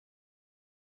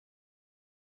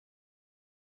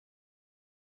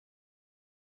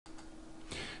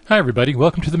Hi everybody,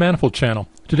 welcome to the Manifold channel.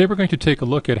 Today we're going to take a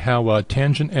look at how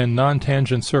tangent and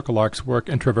non-tangent circle arcs work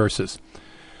in traverses.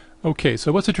 Okay,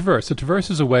 so what's a traverse? A traverse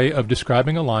is a way of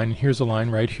describing a line. Here's a line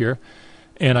right here.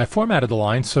 And I formatted the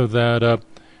line so that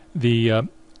the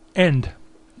end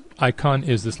icon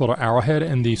is this little arrowhead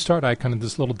and the start icon is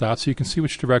this little dot, so you can see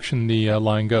which direction the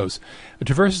line goes. A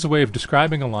traverse is a way of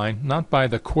describing a line not by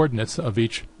the coordinates of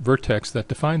each vertex that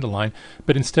define the line,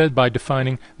 but instead by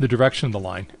defining the direction of the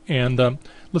line. And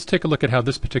let's take a look at how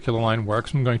this particular line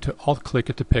works. I'm going to alt-click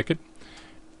it to pick it,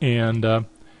 and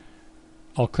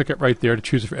I'll click it right there to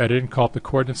choose it for editing, call it the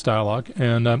coordinates dialog,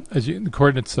 and the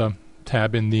coordinates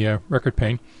tab in the record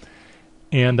pane.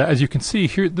 And as you can see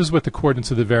here, this is what the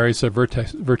coordinates of the various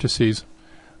vertices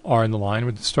are in the line.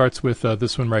 It starts with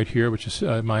this one right here, which is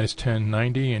minus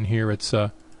 1090, and here it's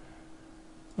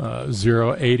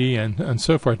 080, and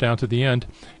so forth down to the end.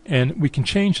 And we can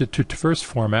change it to traverse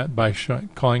format by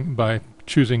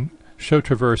choosing Show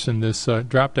Traverse in this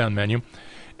drop-down menu.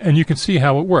 And you can see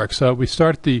how it works. We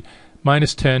start at the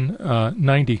minus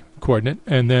 1090 coordinate,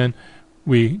 and then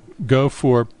we go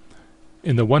for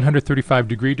in the 135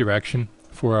 degree direction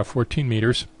for 14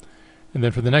 meters, and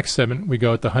then for the next segment we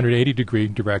go at the 180 degree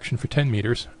direction for 10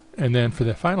 meters, and then for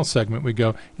the final segment we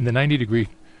go in the 90 degree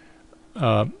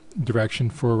direction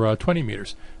for 20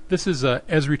 meters. This is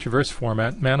ESRI traverse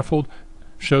format. Manifold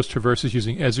shows traverses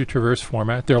using ESRI traverse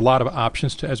format. There are a lot of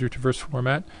options to ESRI traverse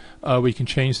format. We can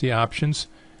change the options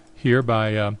here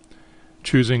by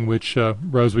choosing which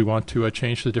rows we want to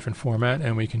change to a different format,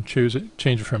 and we can change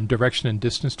it from direction and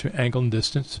distance to angle and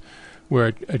distance,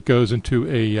 where it goes into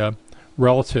a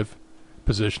relative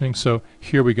positioning. So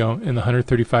here we go in the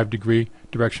 135 degree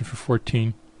direction for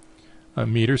 14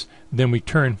 meters. Then we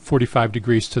turn 45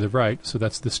 degrees to the right, so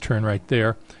that's this turn right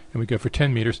there, and we go for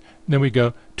 10 meters. Then we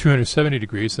go 270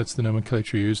 degrees, that's the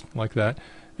nomenclature used like that,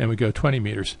 and we go 20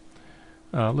 meters.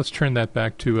 Let's turn that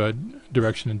back to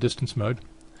direction and distance mode.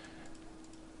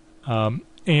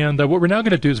 And what we're now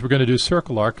going to do is we're going to do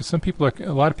circle arc.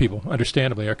 A lot of people,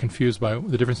 understandably, are confused by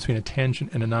the difference between a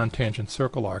tangent and a non-tangent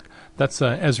circle arc. That's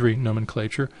ESRI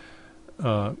nomenclature,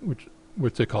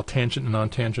 which they call tangent and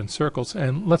non-tangent circles.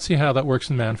 And let's see how that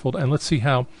works in Manifold, and let's see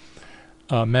how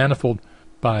Manifold,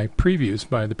 by the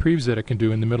previews that it can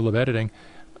do in the middle of editing,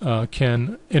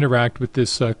 can interact with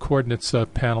this coordinates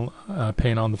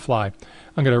pane on the fly.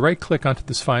 I'm going to right-click onto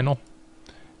this final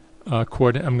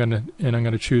coordinate. I'm going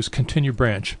to choose Continue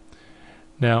Branch.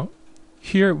 Now,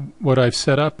 here, what I've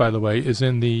set up, by the way, is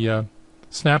in the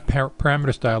Snap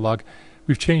Parameters dialog.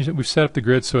 We've changed it. We've set up the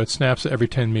grid so it snaps every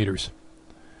 10 meters,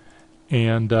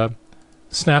 and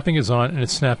snapping is on, and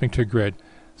it's snapping to a grid.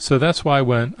 So that's why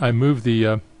when I move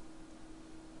the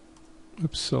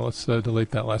so let's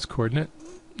delete that last coordinate.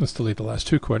 Let's delete the last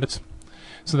two coordinates.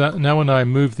 So that now when I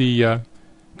move the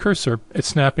cursor, it's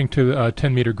snapping to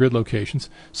 10 meter grid locations.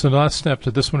 So now let's snap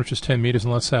to this one, which is 10 meters,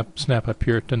 and let's snap up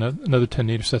here to another 10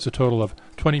 meters. That's a total of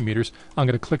 20 meters. I'm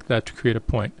going to click that to create a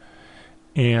point.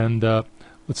 And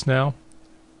let's now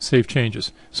save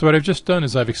changes. So what I've just done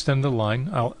is I've extended the line.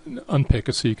 I'll unpick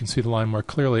it so you can see the line more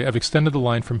clearly. I've extended the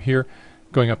line from here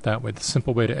going up that way, the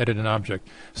simple way to edit an object.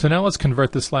 So now let's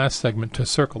convert this last segment to a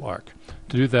circle arc.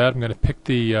 To do that, I'm going to pick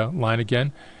the line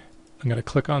again. I'm going to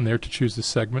click on there to choose the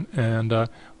segment, and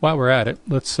while we're at it,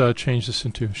 let's change this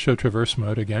into Show Traverse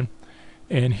mode again.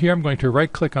 And here I'm going to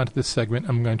right-click onto this segment.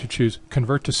 I'm going to choose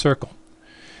Convert to Circle.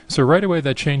 So right away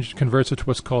that converts it to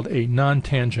what's called a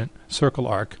non-tangent circle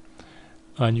arc.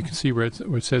 And you can see where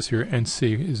it says here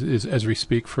NC is ESRI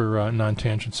speak for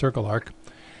non-tangent circle arc.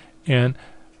 And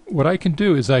what I can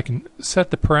do is I can set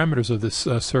the parameters of this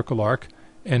circle arc,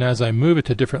 and as I move it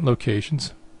to different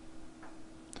locations,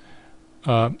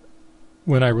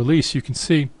 when I release, you can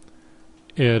see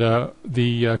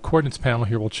the coordinates panel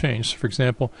here will change. So for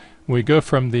example, when we go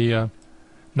from the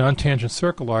non-tangent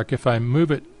circle arc, if I move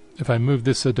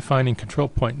this defining control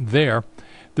point there,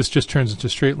 this just turns into a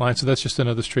straight line. So that's just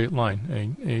another straight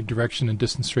line, a direction and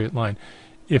distance straight line.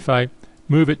 If I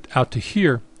move it out to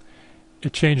here,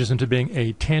 it changes into being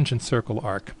a tangent circle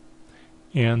arc.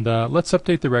 And let's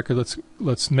update the record.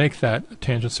 Let's make that a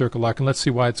tangent circle arc, and let's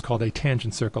see why it's called a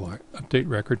tangent circle arc. Update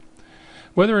record.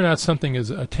 Whether or not something is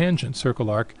a tangent circle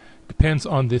arc depends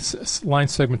on this line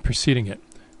segment preceding it.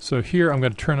 So here I'm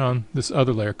going to turn on this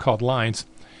other layer called Lines,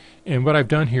 and what I've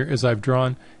done here is I've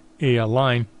drawn a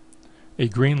line, a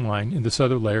green line in this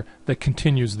other layer that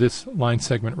continues this line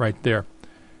segment right there.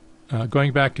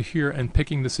 Going back to here and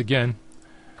picking this again,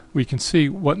 we can see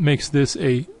what makes this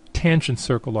a tangent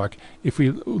circle arc. If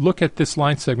we look at this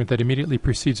line segment that immediately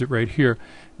precedes it right here,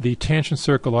 the tangent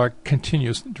circle arc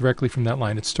continues directly from that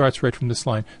line. It starts right from this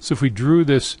line. So if we drew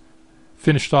this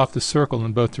finished off the circle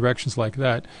in both directions like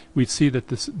that, we'd see that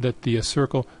the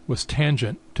circle was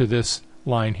tangent to this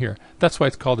line here. That's why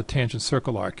it's called a tangent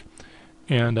circle arc.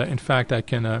 And in fact, I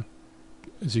can,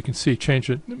 as you can see, change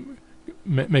it,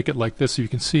 make it like this, so you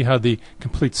can see how the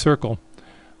complete circle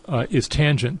is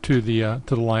tangent to the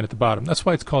line at the bottom. That's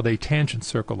why it's called a tangent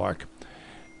circle arc.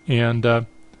 And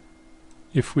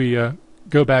if we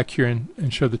go back here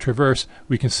and show the traverse,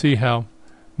 we can see how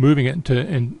moving it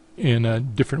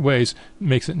in different ways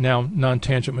makes it now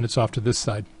non-tangent when it's off to this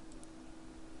side.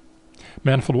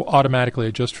 Manifold will automatically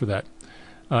adjust for that.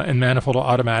 And Manifold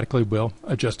automatically will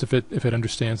adjust if it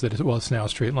understands that it's now a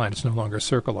straight line. It's no longer a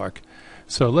circle arc.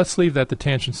 So let's leave that the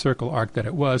tangent circle arc that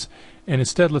it was, and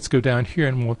instead let's go down here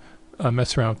and we'll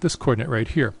mess around with this coordinate right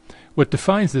here. What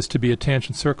defines this to be a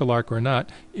tangent circle arc or not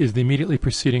is the immediately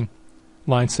preceding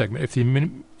line segment.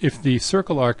 If the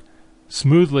circle arc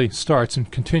smoothly starts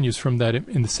and continues from that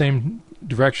in the same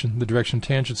direction, the direction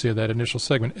tangency of that initial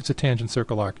segment, it's a tangent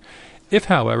circle arc. If,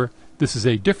 however, this is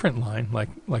a different line,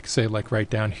 like right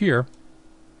down here,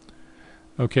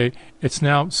 okay, it's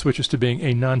now switches to being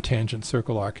a non-tangent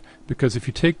circle arc, because if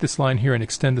you take this line here and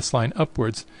extend this line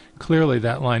upwards, clearly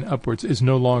that line upwards is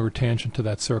no longer tangent to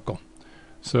that circle.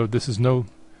 So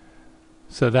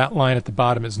that line at the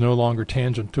bottom is no longer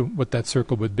tangent to what that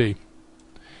circle would be,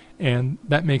 and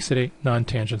that makes it a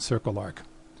non-tangent circle arc.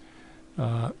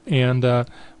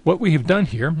 What we have done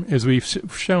here is we've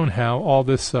shown how all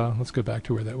this, let's go back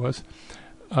to where that was.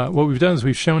 What we've done is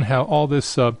we've shown how all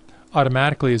this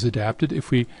automatically is adapted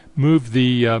if we move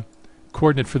the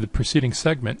coordinate for the preceding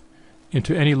segment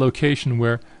into any location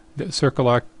where the circle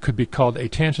arc could be called a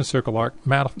tangent circle arc.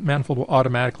 Manifold will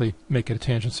automatically make it a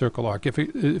tangent circle arc. If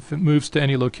it moves to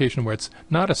any location where it's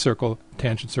not a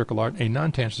tangent circle arc, a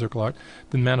non-tangent circle arc,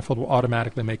 then Manifold will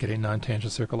automatically make it a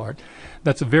non-tangent circle arc.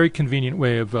 That's a very convenient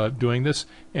way of doing this,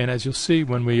 and as you'll see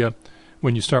when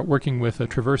you start working with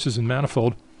traverses in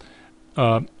Manifold,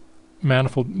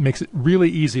 Manifold makes it really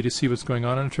easy to see what's going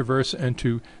on in a traverse and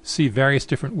to see various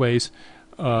different ways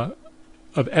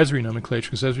of ESRI nomenclature,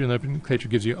 because ESRI nomenclature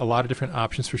gives you a lot of different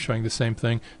options for showing the same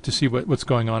thing to see what's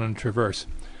going on in a traverse.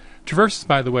 Traverses,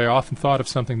 by the way, are often thought of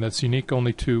something that's unique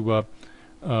only to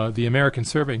the American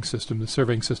surveying system, the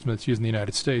surveying system that's used in the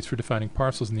United States for defining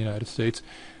parcels in the United States.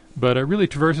 But really,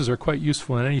 traverses are quite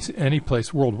useful in any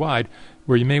place worldwide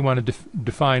where you may want to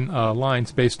define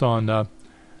lines based on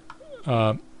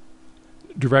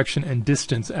direction and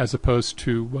distance as opposed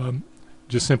to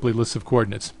just simply lists of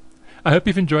coordinates. I hope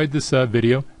you've enjoyed this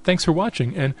video. Thanks for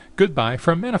watching, and goodbye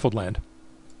from Manifold Land.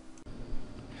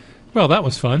 Well, that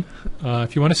was fun.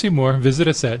 If you want to see more, visit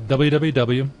us at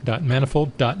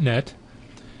www.manifold.net.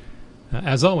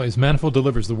 As always, Manifold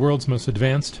delivers the world's most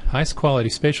advanced, highest quality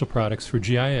spatial products for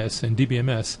GIS and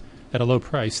DBMS at a low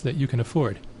price that you can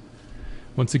afford.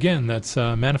 Once again, that's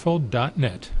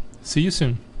manifold.net. See you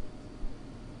soon.